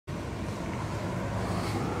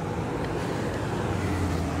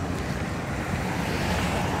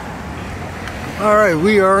All right,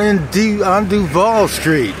 we are on Duval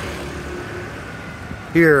Street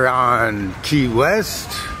here on Key West.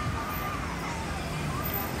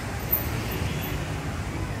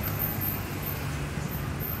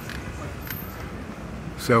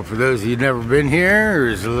 So for those of you who've never been here,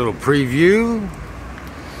 here's a little preview.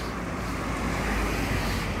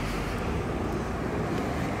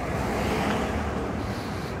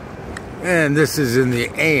 And this is in the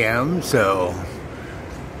AM, so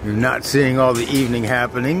you're not seeing all the evening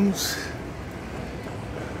happenings.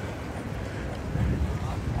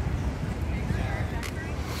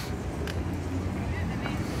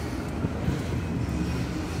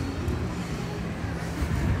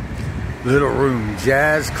 Little Room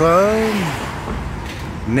Jazz Club,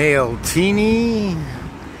 Nail Teeny,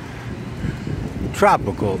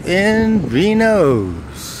 Tropical Inn,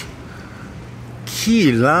 Vinos,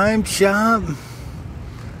 Key Lime Shop,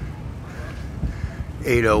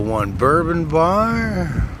 801 Bourbon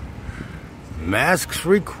Bar, Masks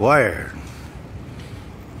Required,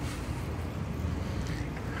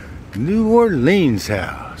 New Orleans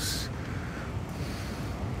House,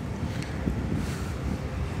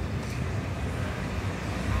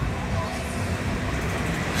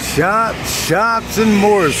 shops and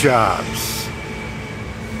more shops.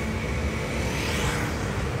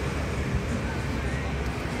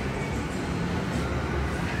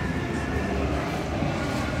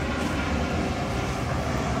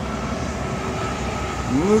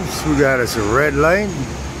 Oops, we got us a red light.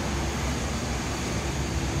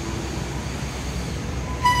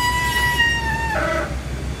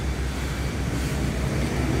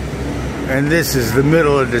 And this is the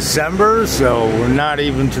middle of December, so we're not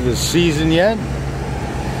even to the season yet.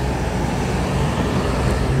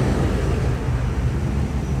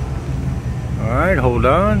 All right, hold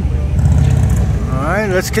on. All right,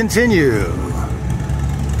 let's continue.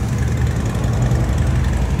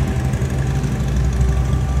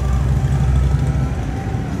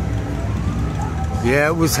 Yeah,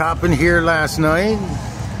 it was hopping here last night.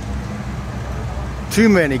 Too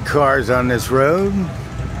many cars on this road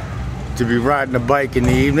to be riding a bike in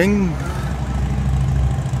the evening.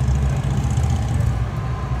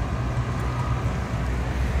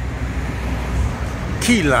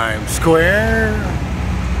 Key Lime Square.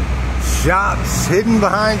 Shops hidden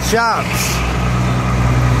behind shops.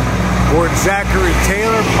 Fort Zachary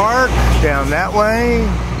Taylor Park down that way.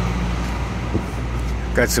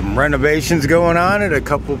 Got some renovations going on at a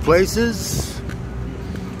couple places.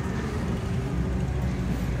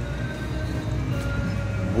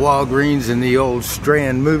 Walgreens in the old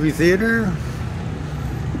Strand movie theater.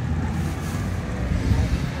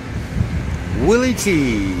 Willie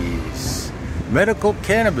T's. Medical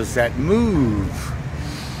cannabis at Move.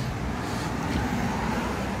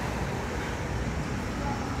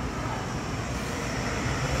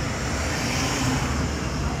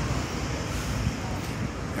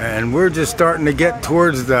 And we're just starting to get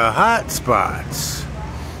towards the hot spots.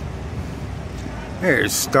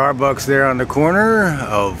 There's Starbucks there on the corner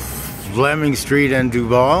of Fleming Street and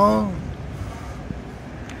Duval,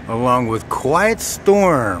 along with Quiet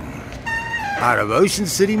Storm out of Ocean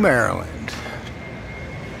City, Maryland.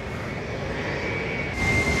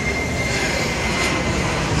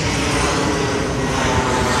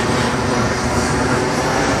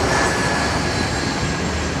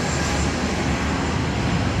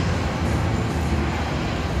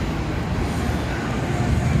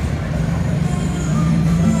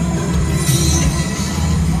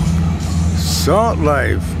 Salt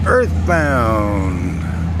Life, Earthbound.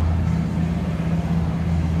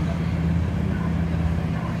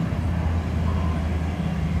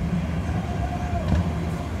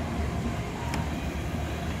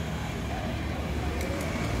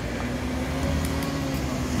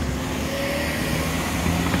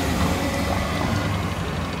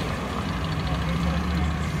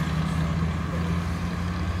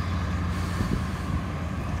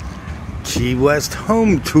 Key West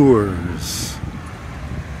Home Tours.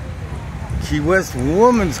 Key West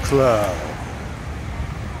Women's Club,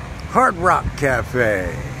 Hard Rock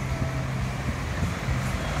Cafe,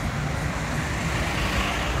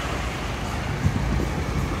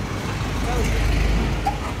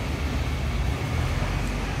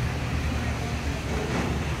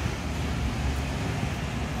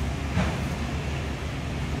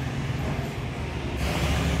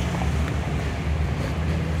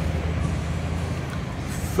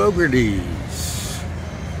 Fogarty's.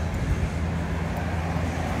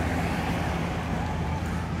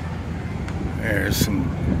 There's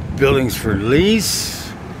some buildings for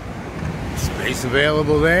lease. Space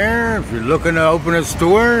available there if you're looking to open a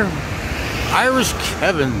store. Irish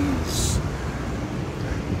Kevin's.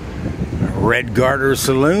 Red Garter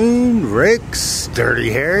Saloon, Rick's,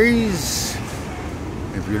 Dirty Harry's.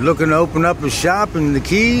 If you're looking to open up a shop in the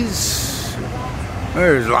Keys,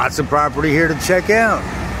 there's lots of property here to check out.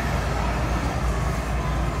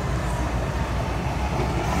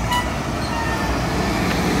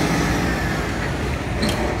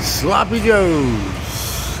 Sloppy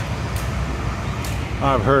Joe's.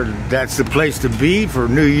 I've heard that's the place to be for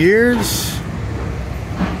New Year's.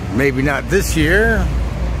 Maybe not this year.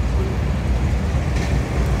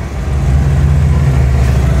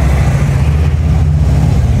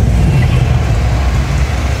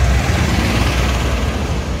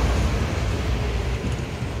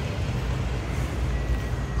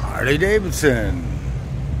 Harley Davidson.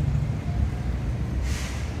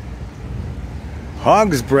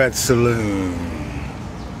 Hog's Breath Saloon.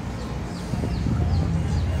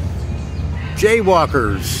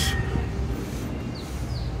 Jaywalkers.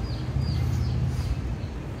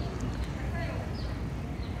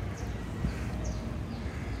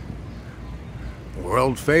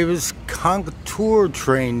 World famous Contour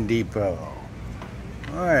Train Depot.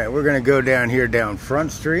 Alright, we're going to go down here down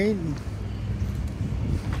Front Street.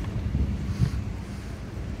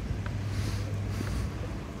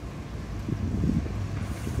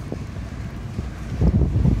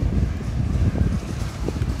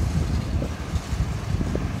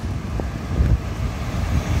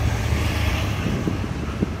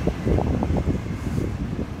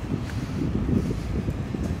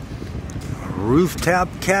 Rooftop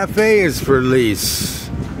Cafe is for lease.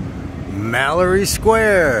 Mallory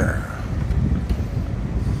Square.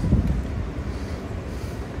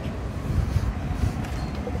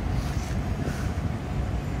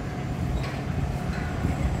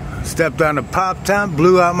 Stepped on a pop top,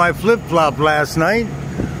 blew out my flip-flop last night.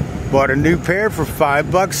 Bought a new pair for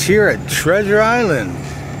 $5 here at Treasure Island.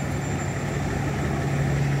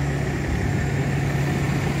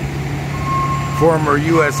 Former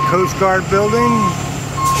U.S. Coast Guard building.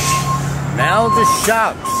 Now the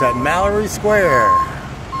shops at Mallory Square.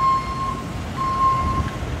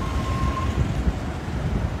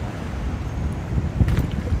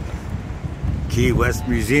 Key West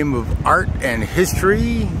Museum of Art and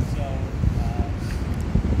History.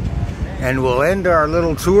 And we'll end our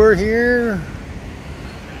little tour here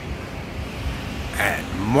at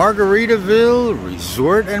Margaritaville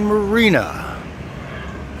Resort and Marina.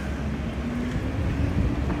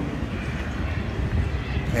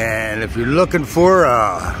 And if you're looking for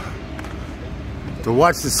to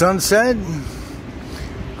watch the sunset,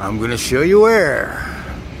 I'm going to show you where.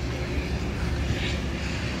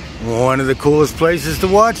 One of the coolest places to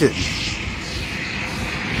watch it.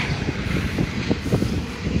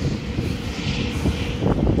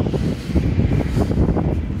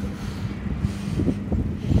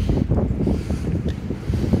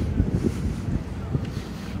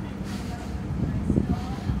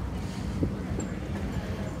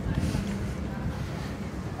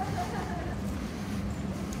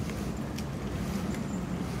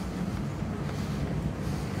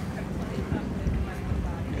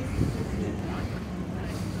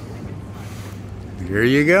 Here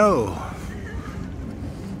you go.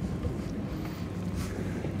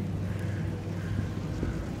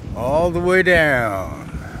 All the way down.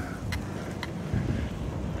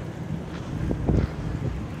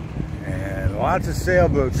 And lots of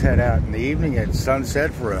sailboats head out in the evening at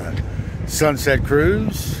sunset for a sunset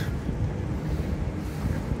cruise.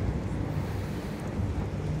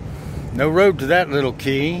 No road to that little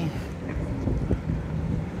key.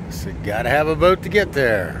 So you gotta have a boat to get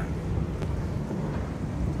there.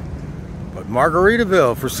 But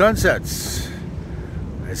Margaritaville for sunsets.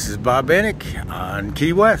 This is Bob Enick on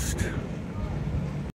Key West.